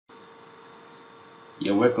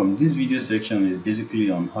You're welcome. This video section is basically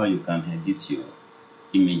on how you can edit your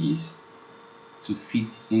images to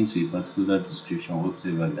fit into a particular description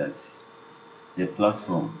whatsoever that the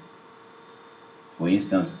platform, for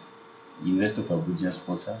instance, University of Abuja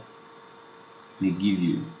Portal, may give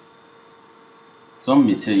you. Some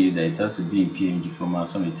may tell you that it has to be in PNG format,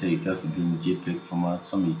 some may tell you it has to be in JPEG format,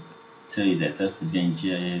 some may tell you that it has to be in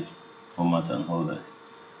GIF format and all that.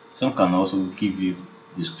 Some can also give you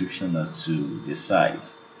description as to the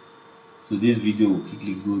size. So this video will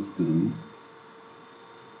quickly go through.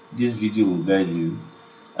 This video will guide you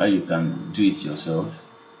how you can do it yourself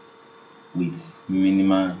with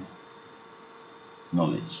minimal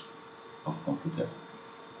knowledge of computer,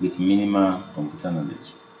 with minimal computer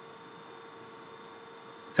knowledge.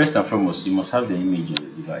 First and foremost, you must have the image on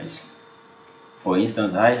the device. For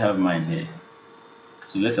instance, I have mine here.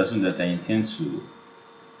 So let's assume that I intend to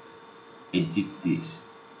edit this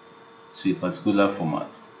to a particular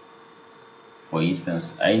format. For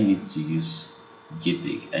instance, I need to use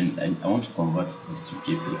JPEG and I want to convert this to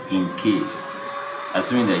JPEG in case,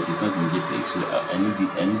 assuming that it is not in JPEG, so I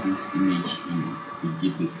need this image in a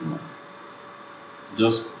JPEG format.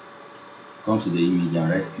 Just come to the image and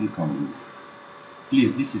right click on it.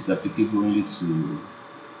 Please, this is applicable only to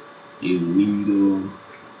a Windows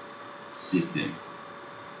system.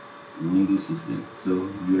 So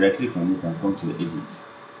you right click on it and come to edit.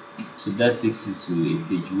 So that takes you to a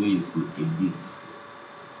page where you can edit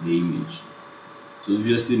the image. So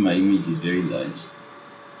obviously my image is very large.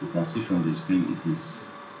 You can see from the screen it is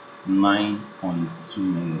 9.2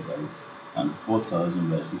 megabytes and 4000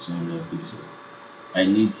 by 600 pixels. I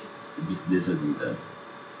need a bit lesser than that,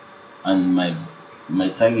 and my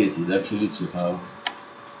target is actually to have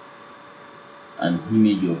an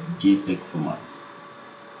image of JPEG format.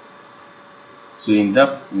 So in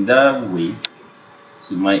that way,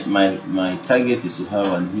 so my target is to have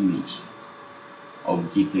an image of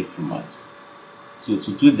JPEG format. So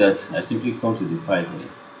to do that, I simply come to the file here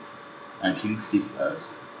and click save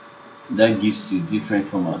as. That gives you different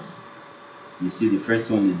formats. You see the first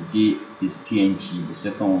one is PNG, the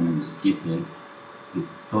second one is JPEG, the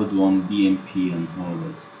third one BMP and all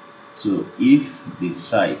that. So if the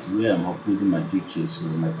site where I'm uploading my pictures or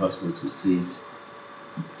my passport says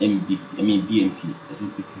BMP, I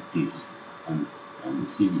simply click this and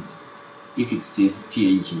save it. If it says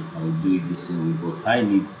PNG, I will do it the same way, but I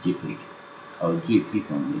need JPEG. I will do a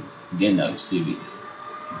click on it, then I will save it.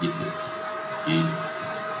 JPEG,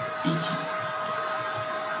 JPG.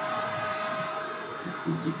 Let's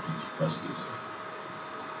say JPG passport.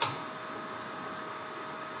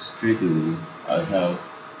 Straight away, I have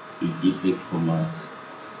a JPEG format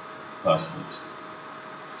passport.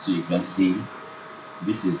 So you can see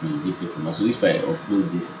this is my JPEG format. So if I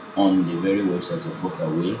upload this on the very website of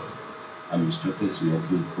Portalway, I'm instructed to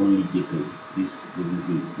upload only JPEG. This doesn't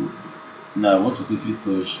really good. Now I want to quickly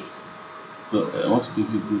go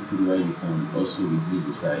through where you can also reduce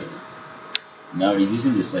the size. Now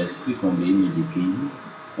reducing the size, click on the image again,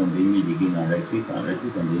 and right click on the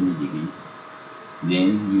image again.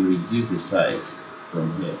 Then you reduce the size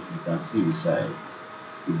from here. You can see the size.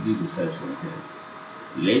 Reduce the size from here.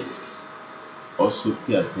 Let's also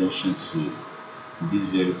pay attention to this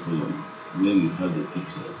very column where we have the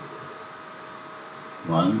pixel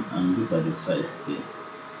 1 and look at the size there.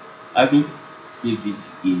 Having saved it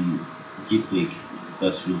in JPEG, it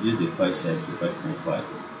has reduced the file size to 5.5,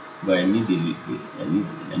 but I need an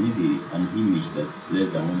image that is less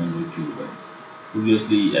than 100 kilobytes.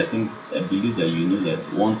 Obviously, I believe that you know that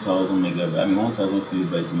 1000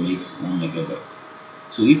 kilobytes makes 1 megabyte.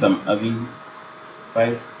 So if I'm having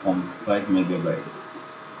 5.5 megabytes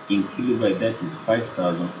in kilobyte, that is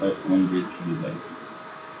 5500 kilobytes,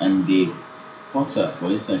 and the portal, for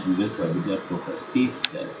instance, University of Abuja Portal states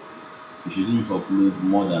that you shouldn't upload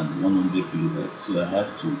more than 100 kilobytes, so I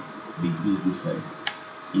have to reduce the size.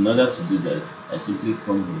 In order to do that, I simply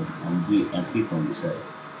come here and click on the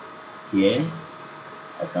size. Here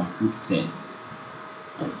I can put 10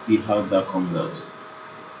 and see how that comes out.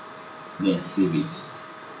 Then save it.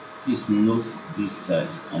 Please note this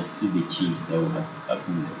size and see the change that will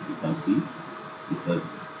happen. You can see it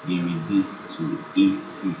has been reduced to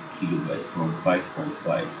 80 kilobytes from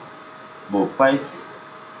 5.5, but quite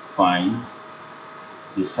fine.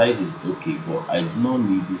 The size is okay, but I do not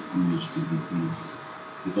need this image to be this,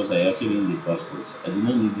 because I actually need the passport. I do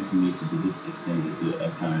not need this image to be this extended, so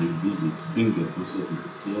I can reduce it, bring your cursor to the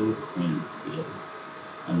tail end here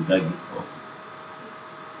and drag it up.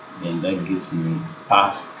 Then that gives me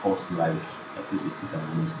passport live. At least we still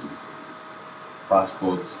can use this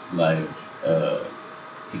passport live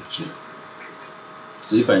picture.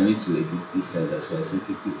 So if I need to edit this side as well, I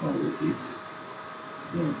simply click on rotate,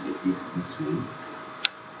 then edit this way,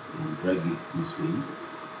 then drag it this way,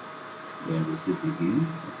 then rotate again,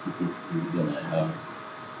 click it through, then I have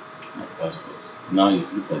my passport. Now you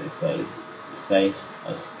look at the size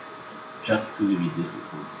has drastically reduced to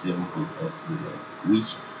 47.5 kilobytes,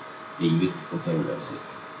 which the USB portal will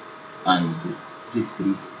accept, and to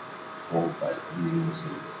 334 by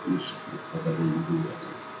 307, which the portable will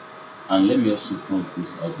accept. And let me also point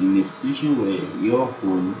this out: in a situation where your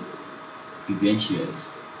own credentials,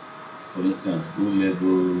 for instance, O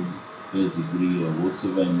level, first degree, or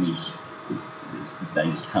whatever image that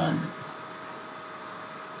you scanned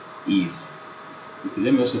is. Okay,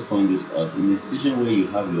 let me also point this out: in a situation where you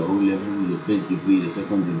have your O level, your first degree, your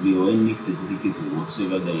second degree, or any certificate or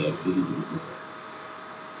whatsoever that you are uploading to the portal,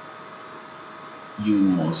 you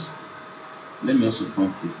must. Let me also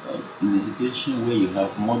point this out: in a situation where you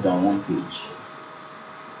have more than one page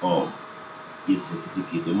of a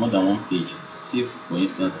certificate, or more than one page, say for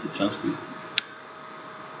instance a transcript,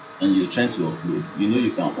 and you're trying to upload,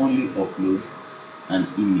 you can only upload an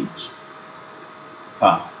image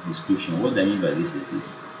per description. What I mean by this is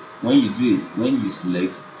this: when you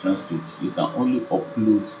select transcripts, you can only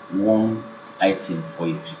upload one item for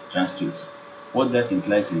a transcript. What that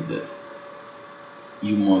implies is that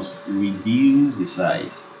you must reduce the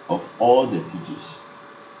size of all the pages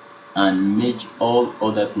and merge all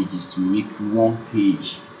other pages to make one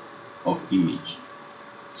page of image.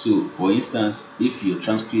 So for instance, if your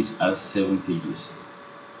transcript has 7 pages,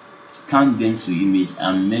 scan them to image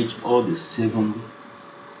and merge all the 7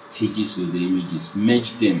 pages of the images,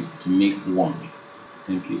 merge them to make one.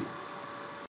 Thank you.